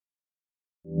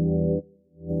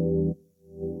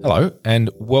Hello, and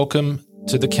welcome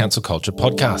to the Counsel Culture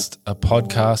Podcast, a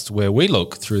podcast where we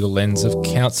look through the lens of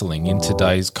counselling in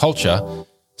today's culture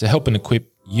to help and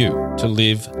equip you to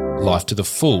live life to the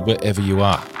full wherever you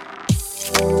are.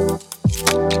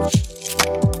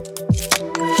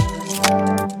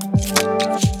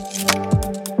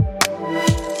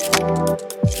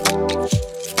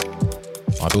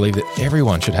 I believe that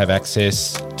everyone should have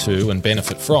access to and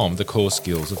benefit from the core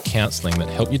skills of counselling that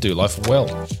help you do life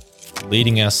well.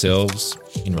 Leading ourselves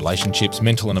in relationships,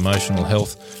 mental and emotional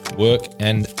health, work,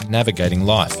 and navigating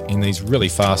life in these really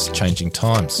fast-changing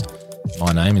times.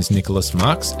 My name is Nicholas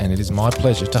Marks, and it is my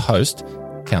pleasure to host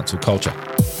Counsel Culture.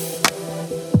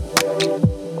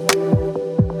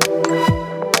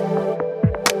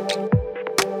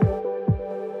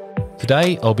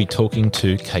 Today, I'll be talking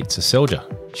to Kate Seselja.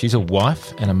 She's a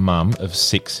wife and a mum of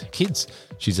 6 kids.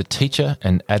 She's a teacher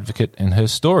and advocate, and her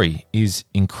story is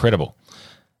incredible.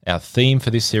 Our theme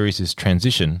for this series is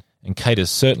transition, and Kate has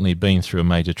certainly been through a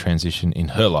major transition in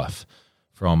her life,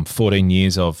 from 14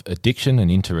 years of addiction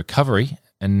and into recovery,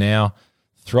 and now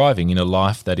thriving in a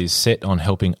life that is set on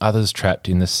helping others trapped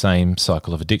in the same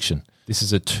cycle of addiction. This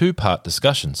is a 2-part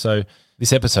discussion, so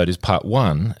this episode is part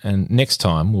 1, and next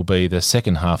time will be the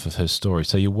second half of her story,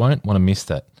 so you won't want to miss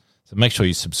that. So make sure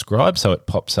you subscribe so it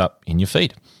pops up in your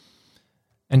feed.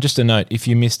 And just a note, if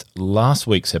you missed last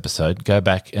week's episode, go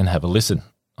back and have a listen.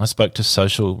 I spoke to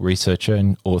social researcher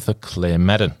and author Claire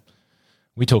Madden.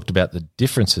 We talked about the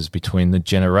differences between the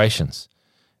generations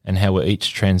and how we're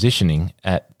each transitioning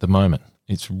at the moment.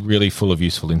 It's really full of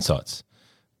useful insights.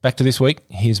 Back to this week,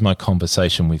 here's my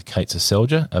conversation with Kate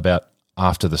Seselja about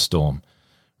after the storm,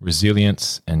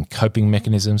 resilience and coping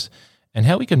mechanisms, and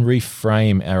how we can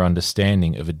reframe our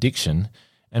understanding of addiction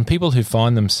and people who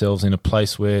find themselves in a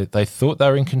place where they thought they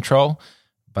were in control,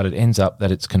 but it ends up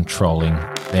that it's controlling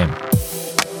them.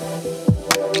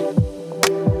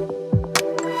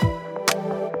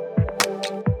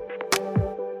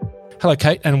 Hello,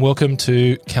 Kate, and welcome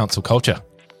to Counsel Culture.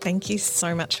 Thank you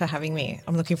so much for having me.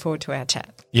 I'm looking forward to our chat.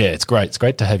 Yeah, it's great. It's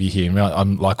great to have you here.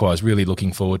 I'm likewise really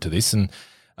looking forward to this. And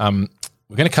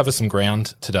we're going to cover some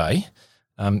ground today.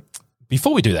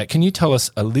 Before we do that, can you tell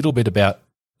us a little bit about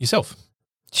yourself?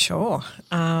 Sure.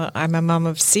 I'm a mum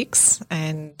of 6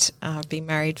 and I've been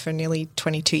married for nearly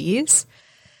 22 years.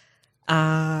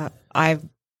 I've,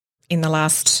 in the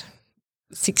last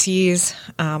 6 years,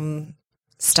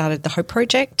 started the Hope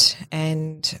Project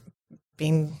and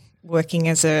been working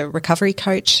as a recovery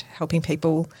coach, helping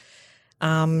people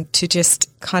to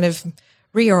just kind of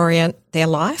reorient their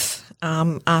life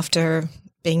after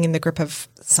being in the grip of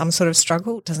some sort of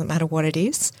struggle, doesn't matter what it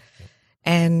is,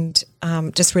 and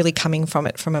just really coming from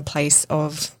it from a place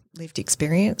of lived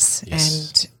experience.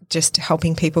 Yes. And just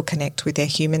helping people connect with their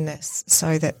humanness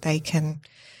so that they can,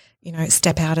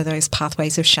 step out of those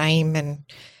pathways of shame and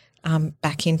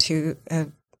back into a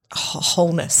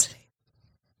wholeness.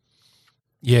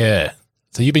 Yeah.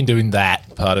 So you've been doing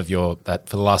that part of that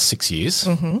for the last 6 years.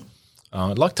 Mm-hmm.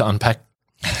 I'd like to unpack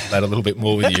that a little bit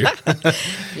more with you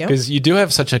because you do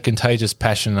have such a contagious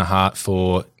passion and a heart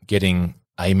for getting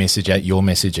a message out, your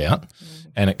message out,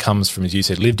 and it comes from, as you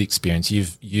said, lived experience.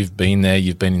 You've been there,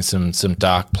 you've been in some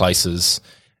dark places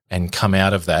and come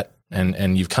out of that,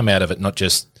 and you've come out of it not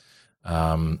just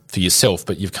for yourself,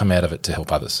 but you've come out of it to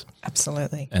help others.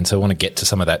 Absolutely. And so I want to get to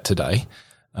some of that today.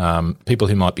 People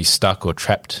who might be stuck or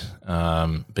trapped,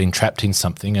 been trapped in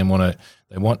something, and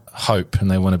they want hope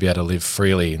and they want to be able to live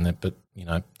freely, but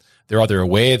they're either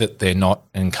aware that they're not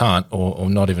and can't, or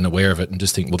not even aware of it, and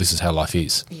just think, well, this is how life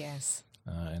is. Yes.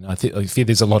 And I feel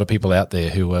there's a lot of people out there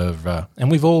who have,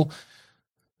 and we've all.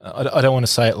 I don't want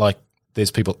to say it like there's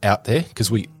people out there, because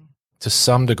to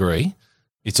some degree,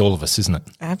 it's all of us, isn't it?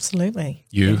 Absolutely.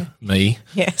 You, me,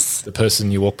 yes, the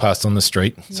person you walk past on the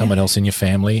street, someone else in your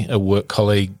family, a work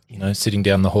colleague, sitting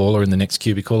down the hall or in the next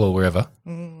cubicle or wherever.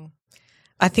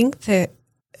 I think that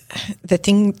the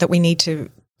thing that we need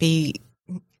to be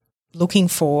looking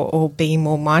for or be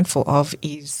more mindful of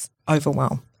is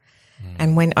overwhelm.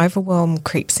 And when overwhelm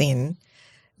creeps in,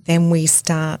 then we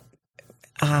start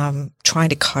trying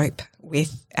to cope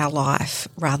with our life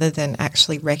rather than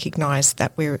actually recognise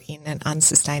that we're in an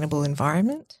unsustainable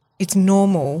environment. It's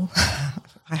normal,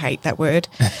 I hate that word,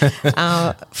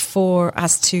 for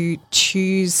us to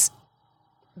choose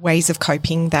ways of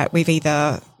coping that we've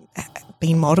either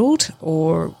been modelled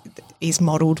or is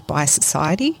modelled by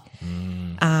society,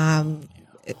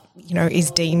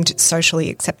 is deemed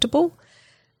socially acceptable.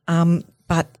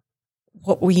 But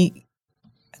what we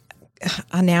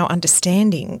are now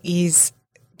understanding is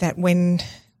that when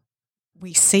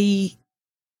we see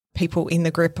people in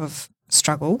the grip of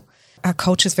struggle. Our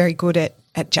culture is very good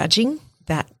at judging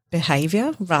that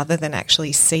behaviour rather than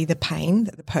actually see the pain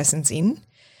that the person's in.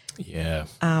 Yeah.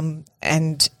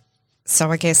 And so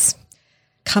I guess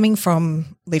coming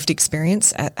from lived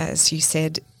experience, as you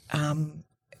said,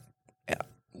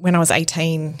 when I was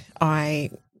 18, I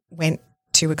went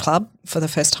to a club for the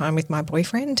first time with my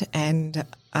boyfriend, and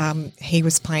he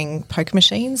was playing poker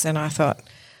machines, and I thought,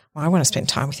 well, I want to spend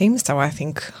time with him, so I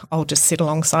think I'll just sit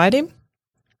alongside him.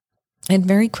 And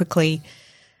very quickly,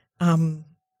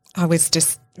 I was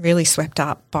just really swept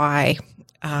up by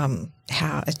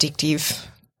how addictive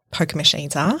poker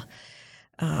machines are.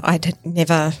 I'd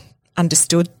never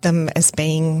understood them as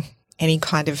being any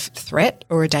kind of threat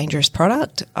or a dangerous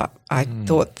product. I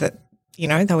thought that, you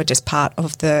know, they were just part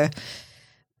of the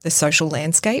social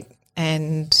landscape.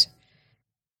 And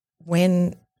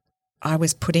when I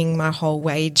was putting my whole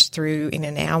wage through in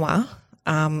an hour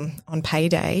on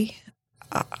payday,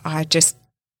 I just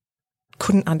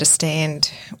couldn't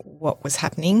understand what was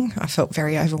happening. I felt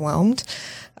very overwhelmed.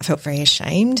 I felt very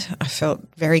ashamed. I felt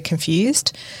very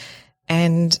confused.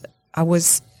 And I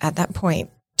was at that point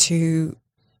too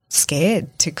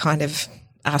scared to kind of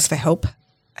ask for help.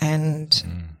 And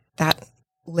that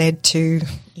led to,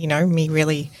 you know, me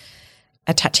really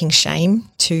attaching shame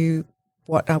to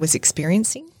what I was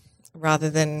experiencing rather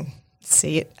than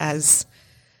see it as,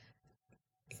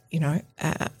 you know,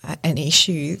 an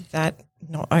issue that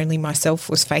not only myself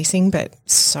was facing, but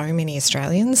so many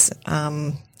Australians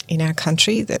in our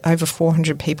country, that over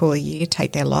 400 people a year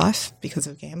take their life because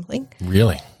of gambling.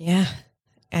 Really? Yeah.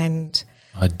 And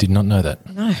I did not know that.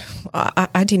 no,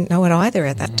 I didn't know it either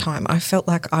at that time. I felt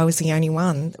like I was the only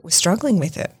one that was struggling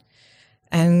with it.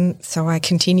 And so I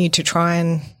continued to try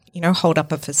and, you know, hold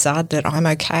up a facade that I'm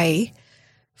okay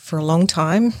for a long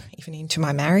time, even into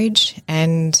my marriage.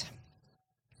 And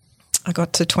I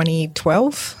got to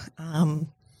 2012. I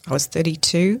was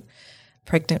 32,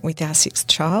 pregnant with our sixth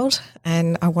child,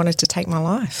 and I wanted to take my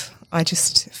life. I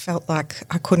just felt like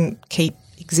I couldn't keep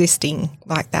existing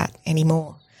like that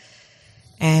anymore.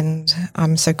 And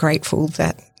I'm so grateful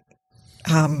that,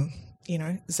 you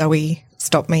know, Zoe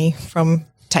stopped me from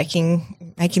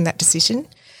making that decision.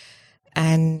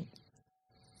 And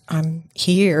I'm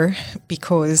here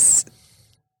because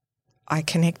I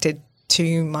connected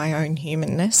to my own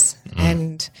humanness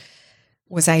and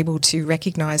was able to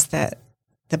recognise that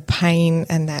the pain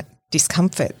and that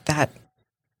discomfort that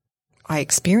I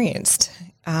experienced,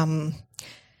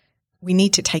 we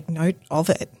need to take note of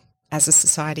it as a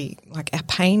society. Like, our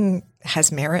pain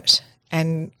has merit,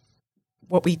 and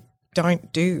what we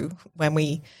don't do when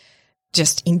we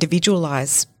just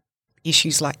individualise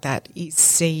issues like that is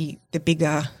see the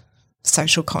bigger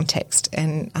social context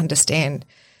and understand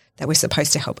that we're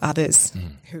supposed to help others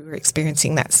who are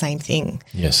experiencing that same thing.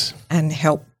 Yes. And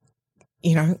help,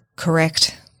 you know,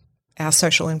 correct our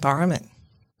social environment.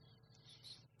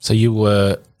 So you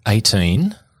were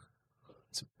 18,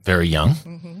 it's very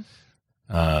young,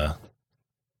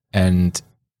 and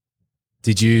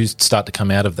did you start to come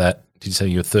out of that? Did you say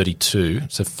you were 32?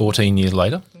 So 14 years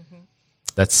later?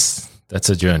 That's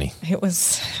a journey. It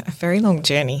was a very long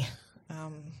journey,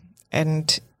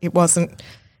 and it wasn't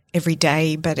every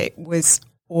day, but it was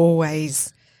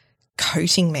always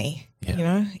coating me. Yeah. You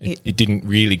know, it didn't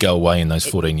really go away in those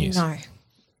 14 years. No,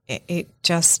 it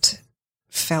just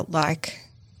felt like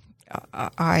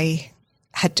I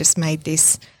had just made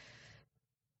this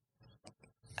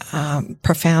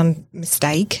profound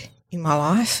mistake in my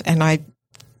life, and I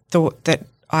thought that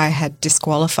I had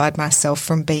disqualified myself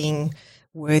from being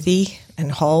worthy and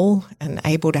whole and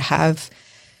able to have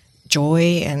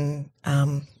joy and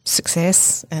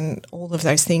success and all of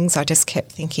those things. I just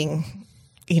kept thinking,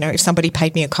 you know, if somebody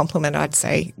paid me a compliment, I'd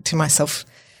say to myself,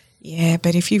 yeah,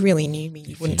 but if you really knew me,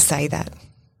 you wouldn't say that.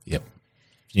 Yep.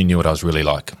 You knew what I was really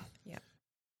like. Yeah.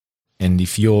 And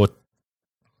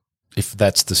if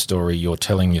that's the story you're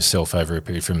telling yourself over a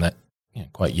period from that, you know,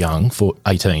 quite young,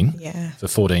 18, for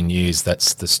 14 years,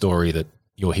 that's the story that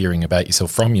you're hearing about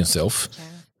yourself from yourself,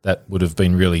 that would have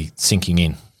been really sinking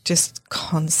in. Just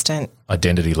constant.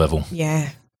 Identity level. Yeah.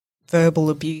 Verbal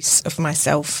abuse of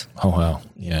myself. Oh, wow.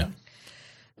 Yeah.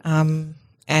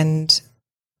 And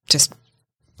just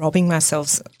robbing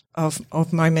myself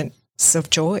of moments of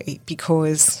joy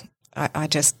because I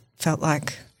just felt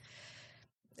like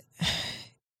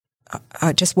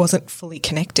I just wasn't fully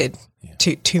connected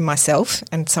to myself,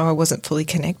 and so I wasn't fully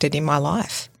connected in my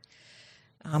life.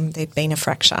 There'd been a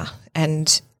fracture,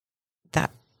 and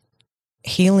that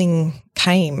healing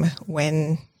came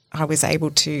when I was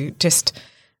able to just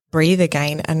breathe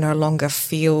again and no longer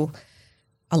feel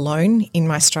alone in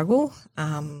my struggle.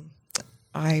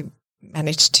 I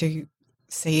managed to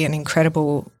see an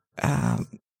incredible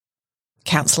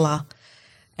counsellor,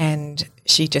 and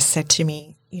she just said to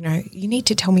me, you know, you need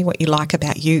to tell me what you like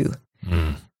about you.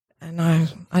 And I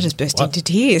just burst into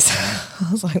tears.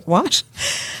 I was like, what?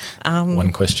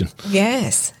 One question.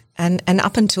 Yes. And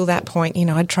up until that point, you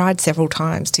know, I'd tried several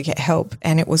times to get help,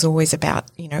 and it was always about,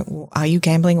 you know, well, are you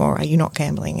gambling or are you not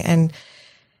gambling?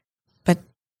 But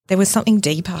there was something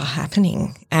deeper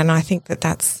happening, and I think that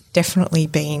that's definitely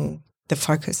been the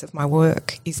focus of my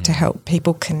work, is to help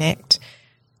people connect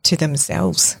to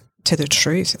themselves, to the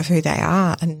truth of who they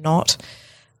are, and not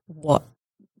what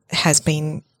has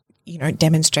been, you know,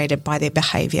 demonstrated by their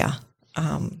behaviour.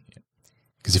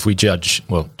 Because if we judge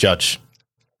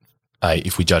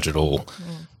if we judge at all,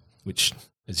 which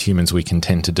as humans we can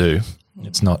tend to do,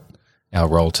 it's not our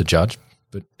role to judge,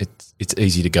 but it's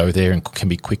easy to go there and can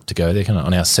be quick to go there, kind of,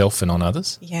 on ourselves and on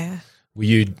others. Yeah. Were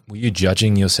you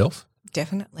judging yourself?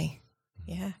 Definitely.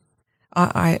 Yeah.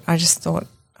 I just thought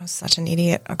I was such an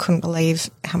idiot. I couldn't believe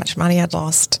how much money I'd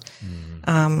lost.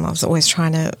 I was always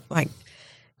trying to, like,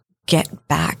 get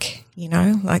back, you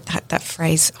know, like that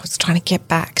phrase. I was trying to get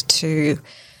back to.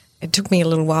 It took me a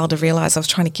little while to realise I was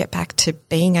trying to get back to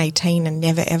being 18 and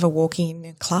never ever walking in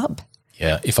a club.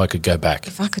 Yeah, if I could go back.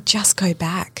 If I could just go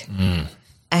back.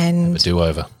 And Have a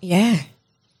do-over. Yeah.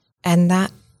 And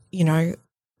that, you know,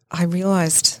 I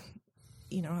realised,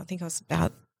 you know, I think I was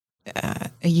about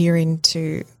a year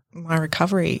into my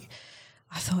recovery.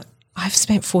 I thought, I've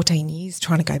spent 14 years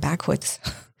trying to go backwards.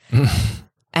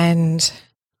 And,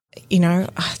 you know,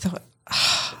 I thought,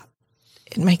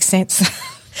 it makes sense.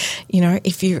 You know,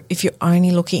 if you're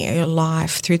only looking at your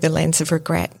life through the lens of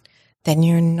regret, then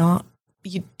you're not,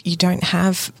 you don't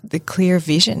have the clear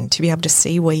vision to be able to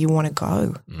see where you want to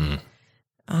go.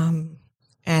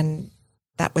 And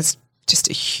that was just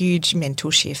a huge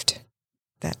mental shift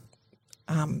that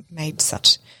made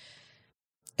such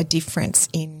a difference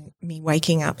in me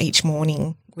waking up each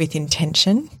morning with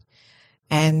intention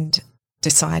and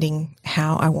deciding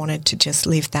how I wanted to just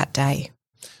live that day.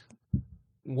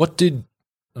 I'm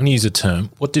going to use a term.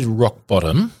 What did rock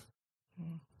bottom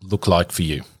look like for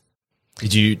you?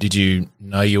 Did you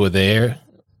know you were there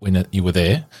when you were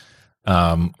there,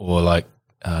 or like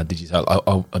did you say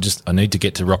I need to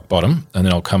get to rock bottom and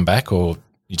then I'll come back, or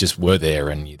you just were there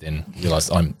and you then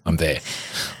realised I'm there?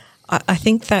 I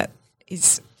think that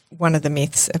is one of the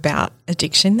myths about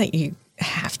addiction, that you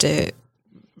have to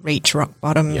reach rock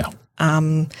bottom. Yeah.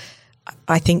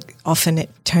 I think often it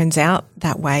turns out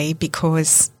that way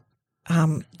because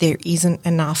there isn't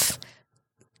enough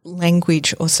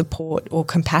language or support or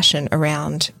compassion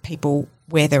around people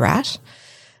where they're at.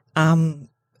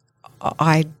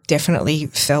 I definitely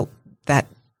felt that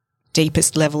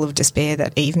deepest level of despair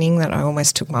that evening that I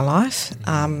almost took my life.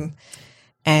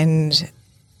 And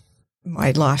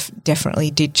my life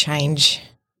definitely did change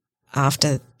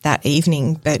after that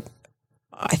evening. But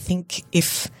I think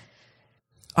if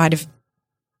I'd have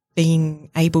been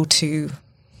able to,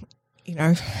 you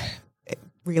know,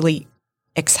 really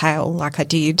exhale like I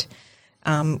did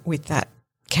with that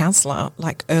counsellor,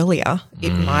 like earlier,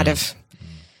 it might have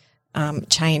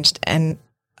changed. And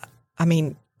I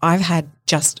mean, I've had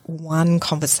just one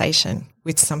conversation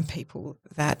with some people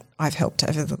that I've helped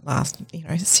over the last,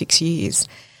 6 years.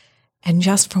 And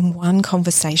just from one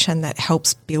conversation that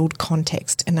helps build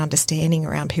context and understanding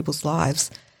around people's lives,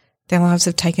 their lives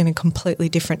have taken a completely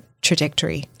different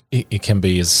trajectory. It can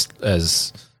be as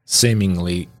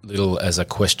seemingly little as a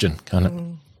question, kind of,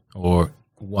 or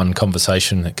one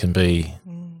conversation that can be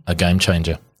a game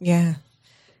changer. Yeah.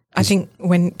 I think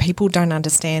when people don't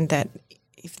understand that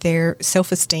if their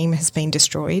self-esteem has been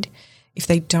destroyed, if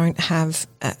they don't have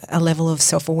a level of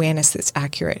self-awareness that's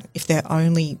accurate, if they're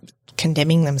only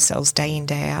condemning themselves day in,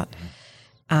 day out,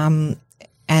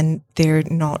 and they're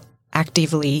not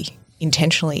actively,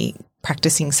 intentionally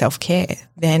practicing self-care,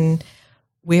 then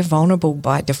we're vulnerable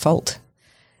by default,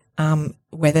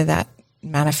 whether that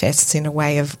manifests in a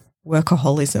way of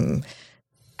workaholism,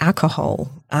 alcohol,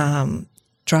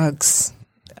 drugs,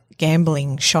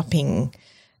 gambling, shopping,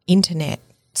 internet,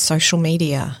 social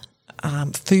media,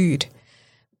 food,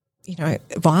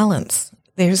 violence.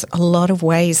 There's a lot of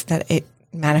ways that it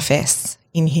manifests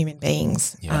in human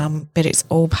beings, but it's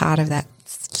all part of that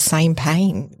same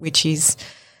pain, which is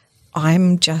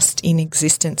I'm just in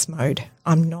existence mode.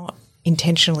 I'm not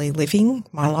intentionally living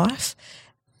my life,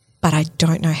 but I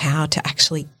don't know how to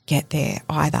actually get there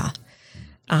either.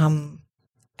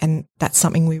 And that's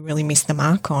something we really miss the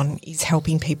mark on, is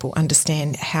helping people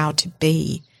understand how to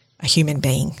be a human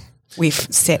being. We've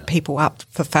set people up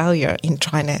for failure in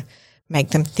trying to make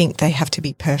them think they have to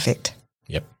be perfect.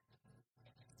 Yep.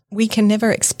 We can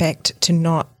never expect to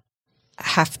not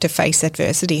have to face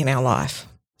adversity in our life.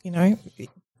 You know,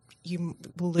 you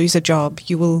will lose a job,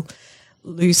 you will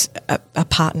lose a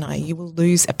partner, you will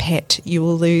lose a pet, you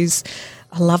will lose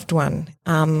a loved one.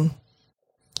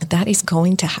 That is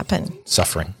going to happen.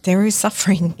 Suffering. There is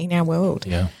suffering in our world.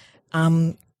 Yeah.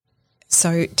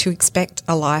 So to expect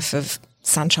a life of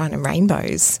sunshine and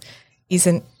rainbows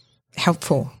isn't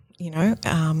helpful, you know.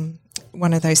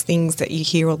 One of those things that you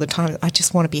hear all the time, I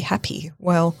just want to be happy.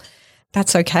 Well,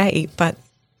 that's okay, but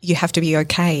you have to be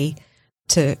okay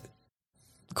to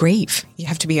grieve. You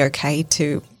have to be okay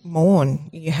to mourn.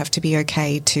 You have to be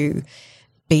okay to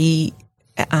be,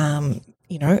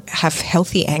 you know, have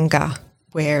healthy anger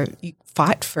where you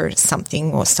fight for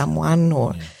something or someone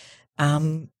or,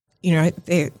 you know,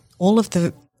 all of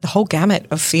the whole gamut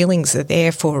of feelings are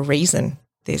there for a reason.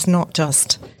 There's not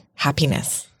just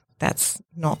happiness. That's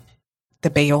not the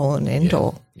be-all and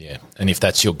end-all. Yeah, and if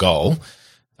that's your goal,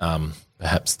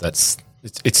 perhaps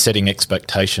it's setting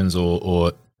expectations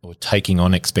or taking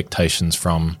on expectations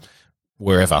from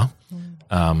wherever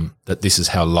that this is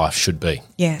how life should be.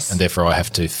 Yes. And therefore I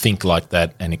have to think like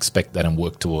that and expect that and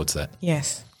work towards that.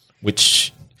 Yes.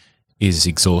 Which is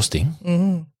exhausting.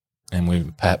 Mm. And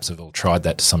we perhaps have all tried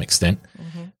that to some extent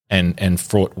and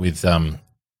fraught with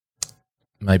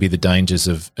maybe the dangers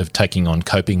of taking on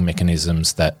coping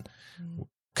mechanisms that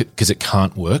because it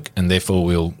can't work and therefore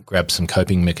we'll grab some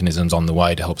coping mechanisms on the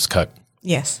way to help us cope.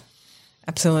 Yes,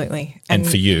 absolutely. And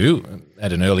for you,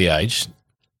 at an early age,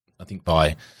 I think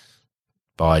by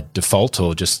default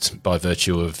or just by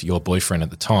virtue of your boyfriend at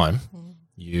the time,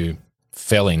 you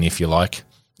fell in, if you like,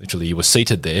 literally you were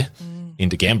seated there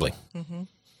into gambling. Mm-hmm.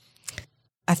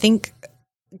 I think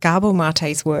Gabor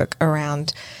Mate's work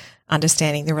around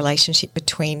understanding the relationship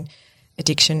between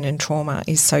addiction and trauma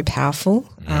is so powerful,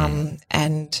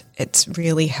 and it's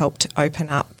really helped open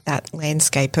up that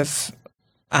landscape of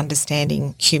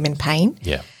understanding human pain.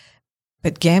 Yeah.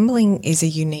 But gambling is a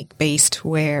unique beast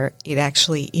where it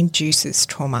actually induces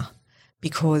trauma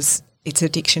because it's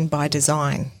addiction by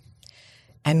design.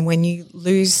 And when you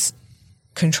lose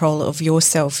control of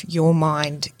yourself, your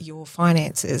mind, your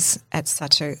finances at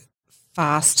such a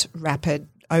fast, rapid,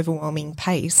 overwhelming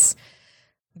pace,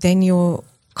 then you're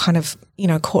kind of, you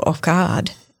know, caught off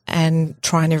guard and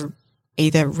trying to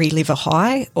either relive a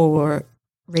high or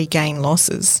regain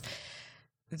losses.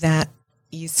 That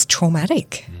is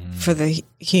traumatic for the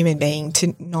human being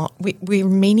to not, we're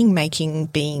meaning-making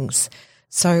beings.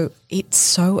 So it's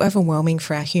so overwhelming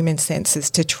for our human senses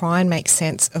to try and make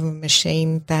sense of a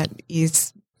machine that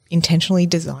is intentionally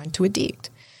designed to addict.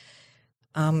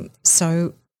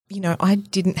 So, you know, I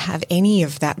didn't have any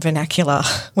of that vernacular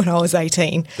when I was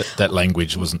 18. That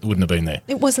language wouldn't have been there.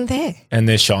 It wasn't there. And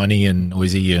they're shiny and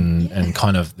noisy and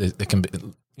kind of they can be,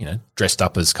 you know, dressed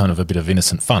up as kind of a bit of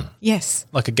innocent fun. Yes.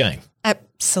 Like a game.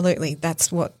 Absolutely.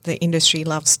 That's what the industry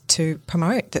loves to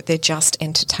promote, that they're just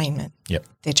entertainment. Yep.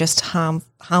 They're just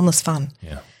harmless fun.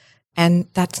 Yeah. And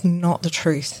that's not the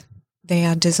truth. They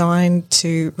are designed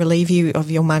to relieve you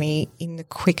of your money in the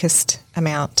quickest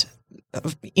amount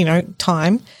of, you know,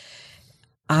 time.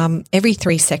 Every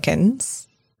 3 seconds,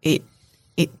 it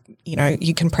you know,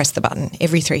 you can press the button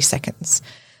every 3 seconds.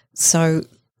 So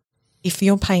if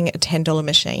you're paying a $10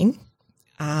 machine,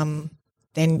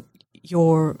 then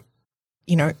you're,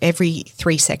 you know, every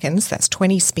 3 seconds, that's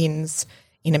 20 spins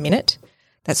in a minute.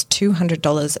 That's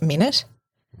 $200 a minute.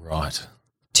 Right.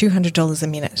 $200 a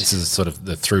minute. This is sort of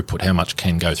the throughput, how much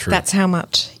can go through. That's how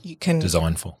much you can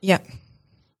design for. Yep.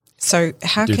 So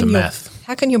how do can the math.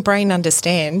 How can your brain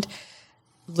understand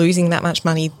losing that much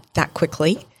money that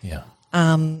quickly? Yeah.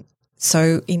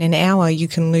 So in an hour you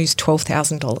can lose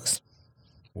 $12,000.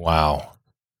 Wow.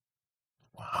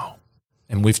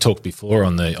 And we've talked before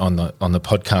on the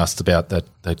podcast about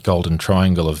that golden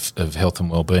triangle of health and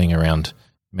well-being around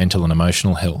mental and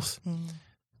emotional health,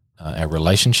 our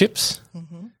relationships,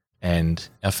 and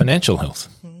our financial health.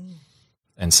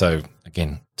 And so,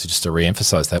 again, to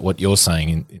re-emphasise that, what you're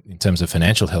saying in terms of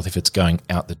financial health, if it's going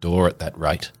out the door at that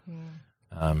rate,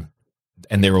 and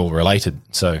they're all related,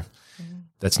 so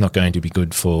that's not going to be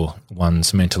good for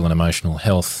one's mental and emotional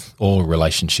health or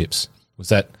relationships.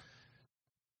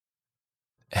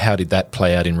 How did that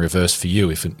play out in reverse for you?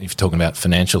 If you're talking about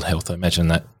financial health, I imagine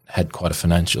that had quite a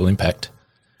financial impact.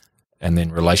 And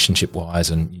then relationship-wise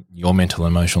and your mental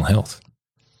and emotional health.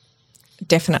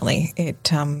 Definitely.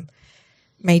 It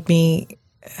made me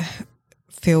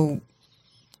feel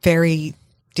very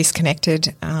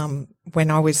disconnected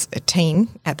when I was a teen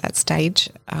at that stage.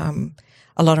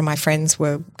 A lot of my friends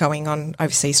were going on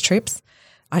overseas trips.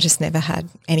 I just never had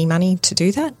any money to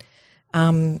do that.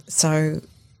 So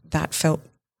that felt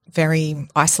very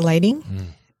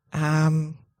isolating.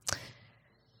 in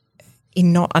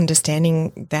not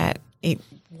understanding that it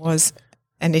was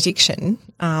an addiction,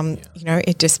 you know,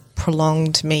 it just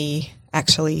prolonged me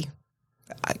actually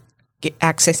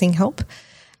accessing help.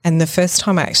 And the first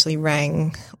time I actually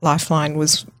rang Lifeline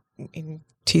was in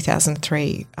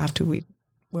 2003 after we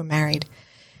were married.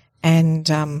 And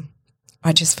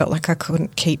I just felt like I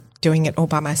couldn't keep doing it all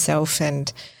by myself.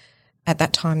 And at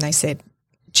that time they said,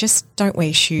 just don't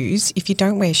wear shoes. If you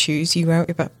don't wear shoes, you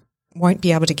won't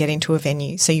be able to get into a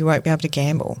venue, so you won't be able to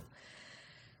gamble.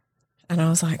 And I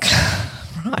was like,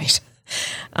 right.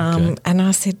 Okay. And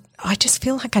I said, I just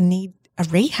feel like I need a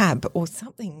rehab or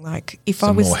something. Like if Some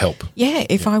I was more help. Yeah,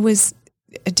 if I was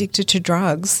addicted to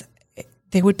drugs,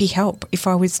 there would be help. If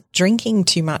I was drinking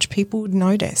too much, people would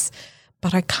notice.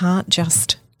 But I can't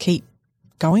just keep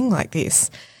going like this.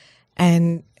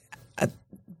 And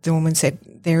the woman said,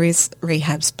 there is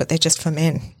rehabs, but they're just for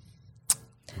men.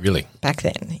 Really? Back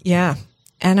then, yeah.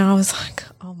 And I was like,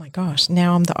 oh my gosh,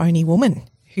 now I'm the only woman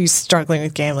who's struggling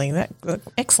with gambling. That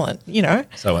excellent, you know.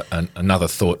 So another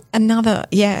thought. Another,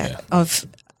 of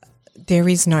there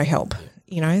is no help,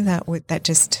 you know, that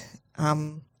just,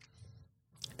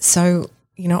 so,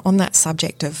 you know, on that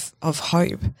subject of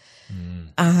hope,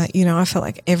 you know, I felt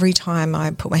like every time I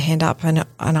put my hand up and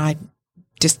I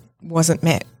just wasn't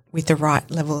met with the right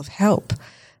level of help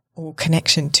or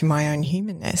connection to my own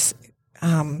humanness,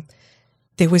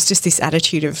 there was just this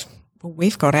attitude of, well,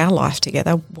 we've got our life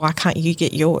together. Why can't you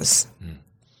get yours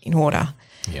in order?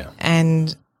 Yeah.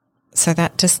 And so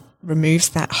that just removes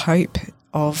that hope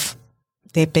of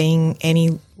there being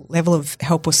any level of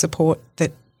help or support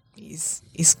that is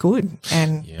good.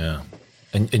 And yeah.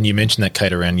 And you mentioned that,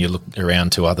 Kate, around you look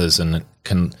around to others, and it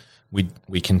can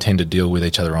we can tend to deal with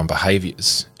each other on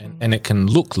behaviours, and it can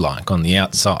look like on the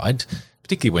outside,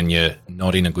 particularly when you're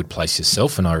not in a good place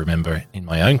yourself. And I remember in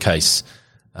my own case,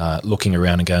 looking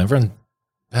around and going, everyone,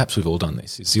 perhaps we've all done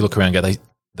this, is you look around and go,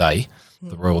 they,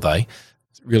 the royal they,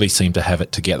 really seem to have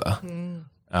it together.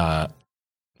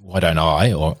 Why don't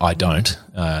I, or I don't?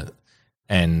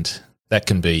 And that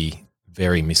can be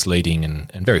very misleading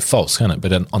and very false, can't it?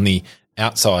 But on the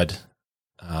outside,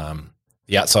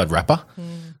 wrapper,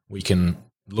 we can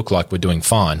look like we're doing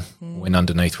fine when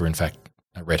underneath we're in fact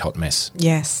a red hot mess.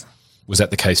 yes. Was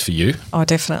that the case for you? Oh,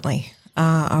 definitely.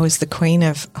 I was the queen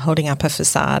of holding up a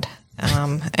facade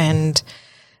and,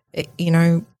 you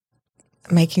know,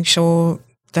 making sure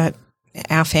that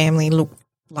our family looked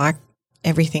like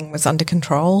everything was under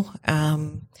control.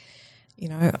 You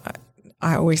know,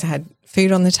 I always had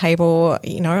food on the table.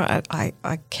 You know,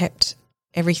 I kept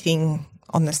everything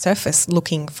on the surface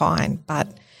looking fine, but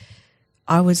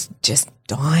I was just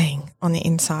dying on the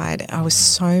inside. I was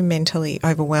so mentally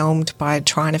overwhelmed by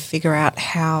trying to figure out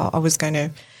how I was going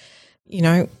to, you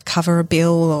know, cover a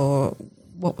bill or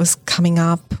what was coming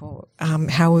up, or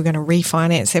how we were going to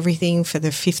refinance everything for the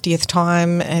 50th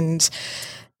time. And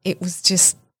it was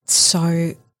just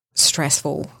so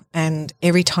stressful. And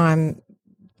every time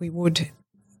we would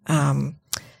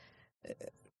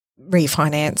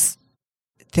refinance,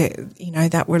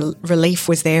 that relief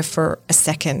was there for a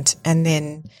second, and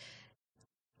then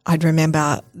I'd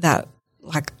remember that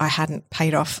like I hadn't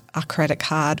paid off a credit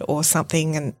card or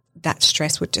something, and that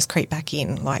stress would just creep back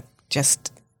in. Like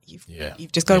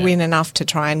you've just got to win enough to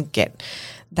try and get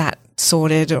that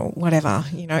sorted or whatever.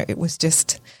 You know, it was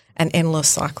just an endless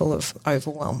cycle of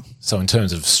overwhelm. So in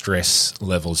terms of stress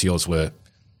levels, yours were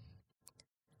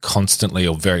constantly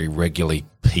or very regularly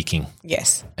peaking.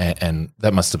 Yes. And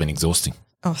that must have been exhausting.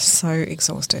 Oh, so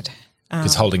exhausted.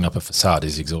 Because holding up a facade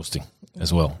is exhausting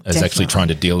as well as Definitely. actually trying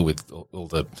to deal with all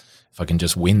the, if I can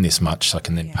just win this much, I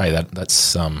can then pay that.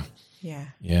 That's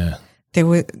yeah.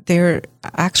 There are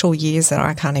actual years that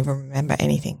I can't even remember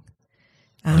anything.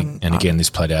 And again,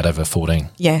 this played out over 14.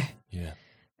 Yeah. Yeah.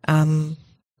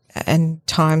 And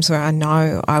times where I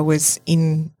know I was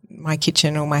in my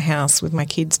kitchen or my house with my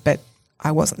kids, but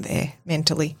I wasn't there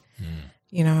mentally.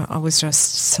 You know, I was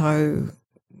just so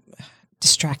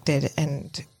distracted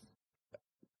and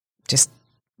just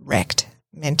wrecked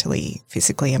mentally,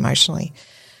 physically, emotionally.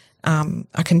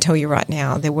 I can tell you right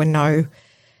now, there was no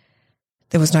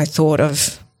thought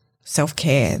of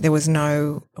self-care. There was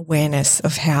no awareness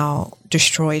of how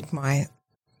destroyed my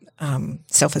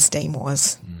self-esteem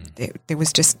was. There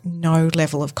was just no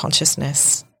level of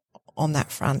consciousness on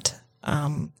that front.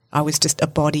 I was just a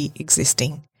body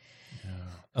existing.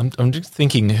 I'm just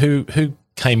thinking, who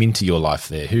came into your life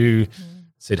there? Who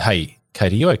said, "Hey,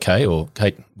 Kate, are you okay?" Or,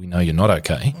 "Kate, we know you're not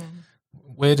okay."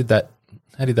 How did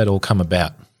that all come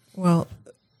about? Well,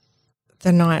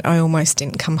 the night I almost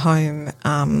didn't come home,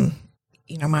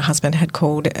 my husband had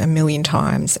called a million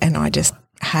times, and I just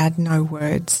had no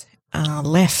words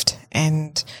left,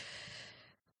 and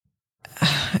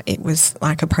it was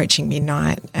like approaching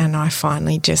midnight, and I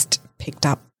finally just picked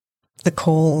up the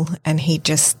call, and he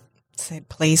just said,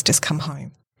 "Please just come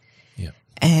home." Yeah.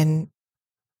 And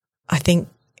I think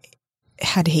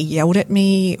had he yelled at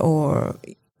me, or,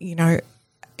 you know,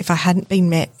 if I hadn't been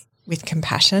met with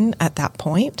compassion at that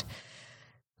point,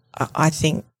 I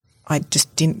think I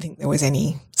just didn't think there was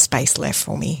any space left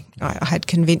for me. I had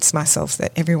convinced myself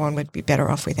that everyone would be better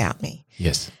off without me.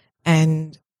 Yes.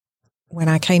 And when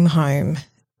I came home,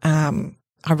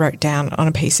 I wrote down on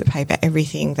a piece of paper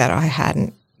everything that I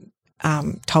hadn't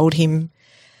told him,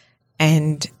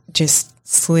 and just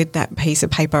slid that piece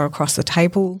of paper across the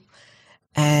table,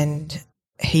 and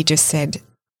he just said,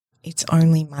 "It's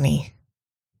only money.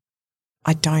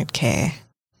 I don't care.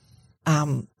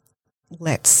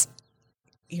 Let's,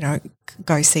 you know,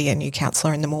 go see a new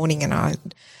counsellor in the morning." And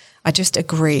I just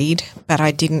agreed, but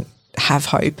I didn't have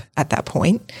hope at that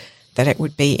point that it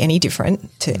would be any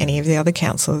different to any of the other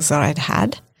counsellors that I'd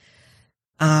had.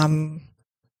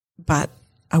 But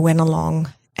I went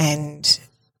along, and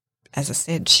as I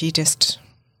said, she just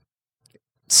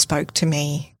spoke to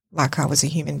me like I was a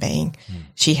human being.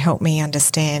 She helped me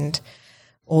understand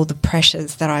all the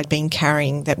pressures that I'd been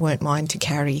carrying that weren't mine to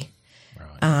carry.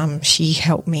 Right. She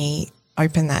helped me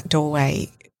open that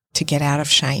doorway to get out of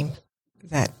shame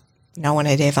that no one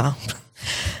had ever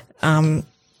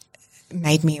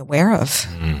made me aware of,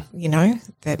 you know,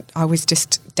 that I was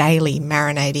just daily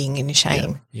marinating in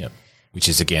shame. Yeah. Which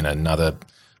is, again, another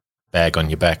bag on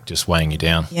your back just weighing you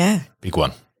down. Yeah. Big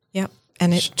one. Yep.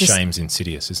 And it just, shame's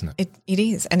insidious, isn't it? It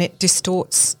is, and it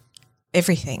distorts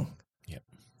everything. Yep.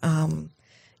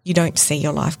 You don't see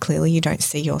your life clearly. You don't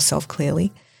see yourself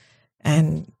clearly.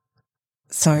 And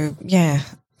so, yeah,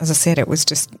 as I said, it was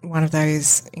just one of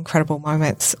those incredible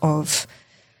moments of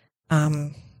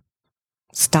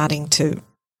starting to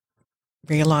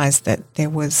realise that there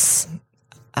was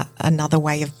another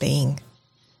way of being.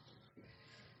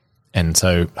 And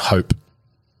so hope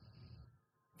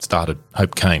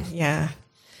came. Yeah.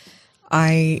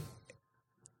 I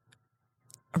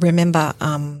remember,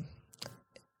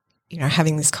 you know,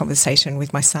 having this conversation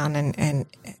with my son, and,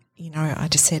 you know, I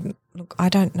just said, "Look, I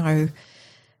don't know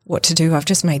what to do. I've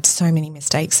just made so many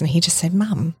mistakes." And he just said,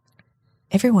 "Mum,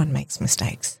 everyone makes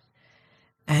mistakes."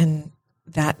 And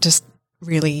that just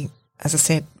really, as I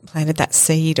said, planted that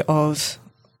seed of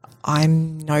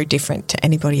I'm no different to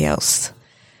anybody else.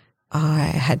 I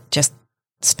had just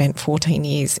spent 14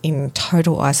 years in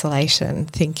total isolation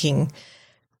thinking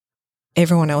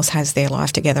everyone else has their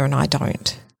life together and I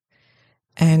don't.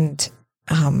 And,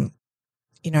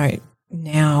 you know,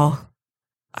 now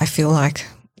I feel like,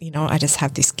 you know, I just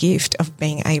have this gift of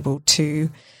being able to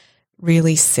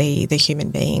really see the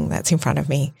human being that's in front of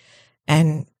me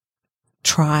and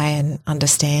try and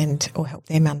understand, or help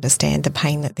them understand, the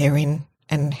pain that they're in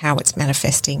and how it's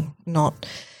manifesting.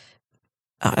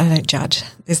 I don't judge.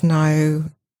 There's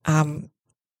no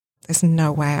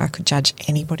way I could judge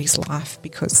anybody's life,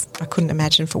 because I couldn't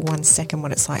imagine for 1 second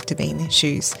what it's like to be in their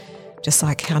shoes, just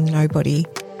like how nobody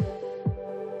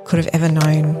could have ever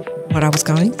known what I was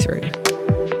going through.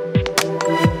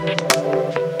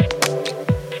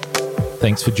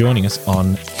 Thanks for joining us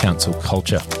on Counsel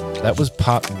Culture. That was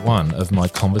part 1 of my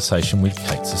conversation with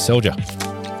Kate Seselja.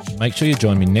 Make sure you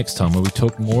join me next time, where we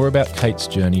talk more about Kate's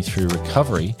journey through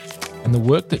recovery and the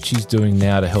work that she's doing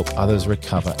now to help others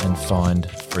recover and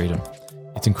find freedom.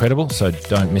 It's incredible, so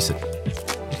don't miss it.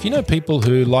 If you know people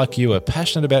who, like you, are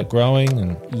passionate about growing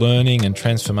and learning and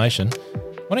transformation,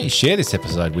 why don't you share this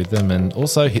episode with them, and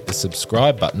also hit the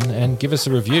subscribe button and give us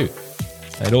a review.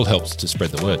 It all helps to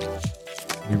spread the word.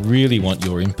 We really want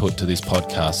your input to this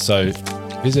podcast, so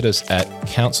visit us at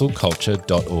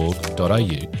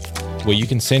counselculture.org.au, where you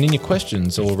can send in your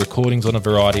questions or recordings on a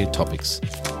variety of topics,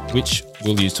 which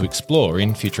we'll use to explore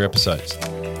in future episodes.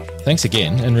 Thanks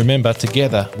again, and remember,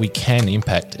 together we can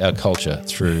impact our culture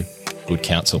through good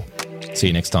counsel. See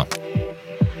you next time.